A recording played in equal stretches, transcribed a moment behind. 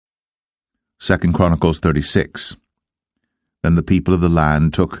2 Chronicles 36. Then the people of the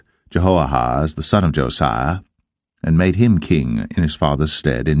land took Jehoahaz, the son of Josiah, and made him king in his father's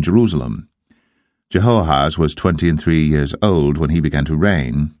stead in Jerusalem. Jehoahaz was 23 years old when he began to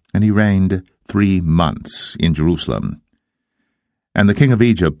reign, and he reigned 3 months in Jerusalem. And the king of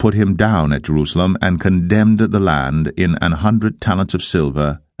Egypt put him down at Jerusalem, and condemned the land in 100 talents of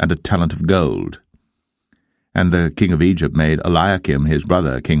silver and a talent of gold. And the king of Egypt made Eliakim his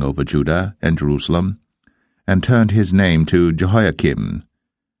brother king over Judah and Jerusalem, and turned his name to Jehoiakim.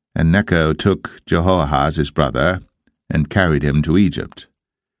 And Necho took Jehoahaz his brother, and carried him to Egypt.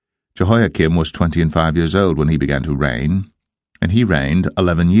 Jehoiakim was 25 years old when he began to reign, and he reigned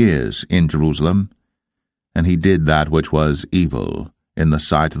 11 years in Jerusalem, and he did that which was evil in the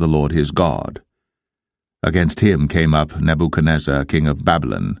sight of the Lord his God. Against him came up Nebuchadnezzar king of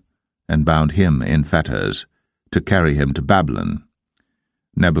Babylon, and bound him in fetters, to carry him to Babylon.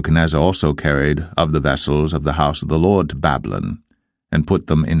 Nebuchadnezzar also carried of the vessels of the house of the Lord to Babylon, and put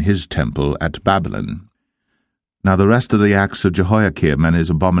them in his temple at Babylon. Now the rest of the acts of Jehoiakim and his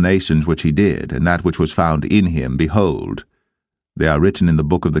abominations which he did, and that which was found in him, behold, they are written in the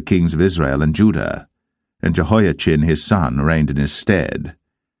book of the kings of Israel and Judah. And Jehoiachin his son reigned in his stead.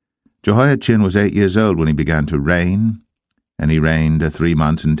 Jehoiachin was 8 years old when he began to reign, and he reigned 3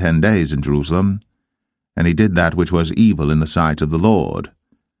 months and 10 days in Jerusalem, and he did that which was evil in the sight of the Lord.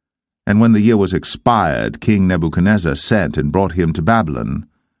 And when the year was expired, King Nebuchadnezzar sent and brought him to Babylon,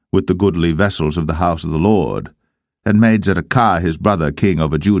 with the goodly vessels of the house of the Lord, and made Zedekiah his brother king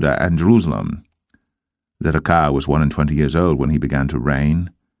over Judah and Jerusalem. Zedekiah was 21 years old when he began to reign,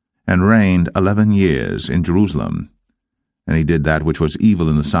 and reigned 11 years in Jerusalem. And he did that which was evil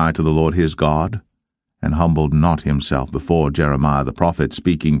in the sight of the Lord his God, and humbled not himself before Jeremiah the prophet,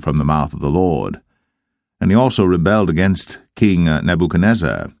 speaking from the mouth of the Lord. And he also rebelled against King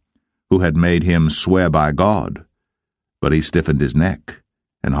Nebuchadnezzar, who had made him swear by God. But he stiffened his neck,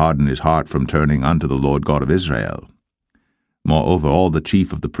 and hardened his heart from turning unto the Lord God of Israel. Moreover, all the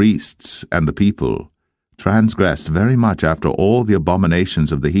chief of the priests and the people transgressed very much after all the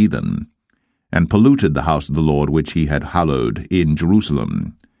abominations of the heathen, and polluted the house of the Lord which he had hallowed in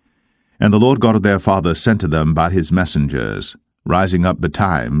Jerusalem. And the Lord God of their fathers sent to them by his messengers, rising up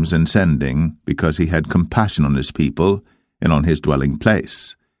betimes and sending, because he had compassion on his people and on his dwelling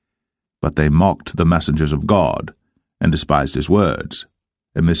place. But they mocked the messengers of God, and despised his words,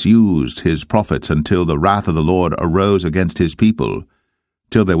 and misused his prophets, until the wrath of the Lord arose against his people,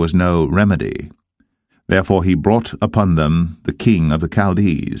 till there was no remedy. Therefore he brought upon them the king of the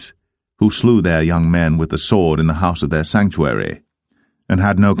Chaldees, who slew their young men with the sword in the house of their sanctuary, and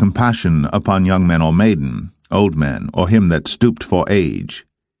had no compassion upon young men or maiden, old men, or him that stooped for age.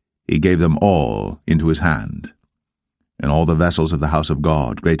 He gave them all into his hand. And all the vessels of the house of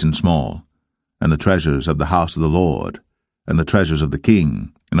God, great and small, and the treasures of the house of the Lord, and the treasures of the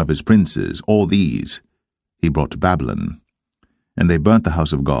king, and of his princes, all these he brought to Babylon. And they burnt the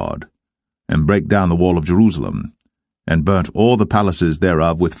house of God, and brake down the wall of Jerusalem, and burnt all the palaces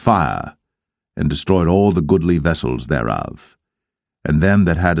thereof with fire, and destroyed all the goodly vessels thereof. And them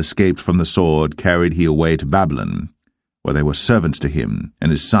that had escaped from the sword carried he away to Babylon, where they were servants to him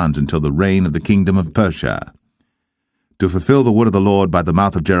and his sons until the reign of the kingdom of Persia, to fulfill the word of the Lord by the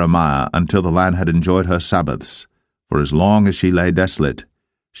mouth of Jeremiah, until the land had enjoyed her Sabbaths. For as long as she lay desolate,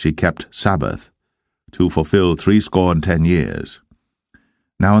 she kept Sabbath, to fulfill 70 years.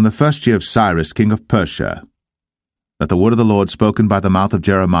 Now in the first year of Cyrus king of Persia, that the word of the Lord spoken by the mouth of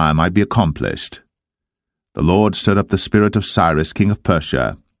Jeremiah might be accomplished, the Lord stirred up the spirit of Cyrus king of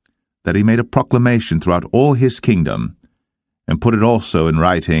Persia, that he made a proclamation throughout all his kingdom, and put it also in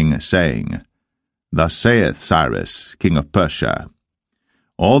writing, saying, Thus saith Cyrus king of Persia,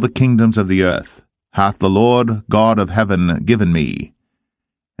 All the kingdoms of the earth hath the Lord God of heaven given me,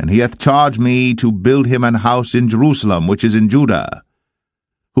 and he hath charged me to build him an house in Jerusalem, which is in Judah.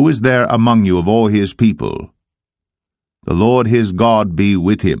 Who is there among you of all his people? The Lord his God be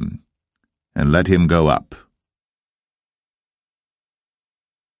with him, and let him go up.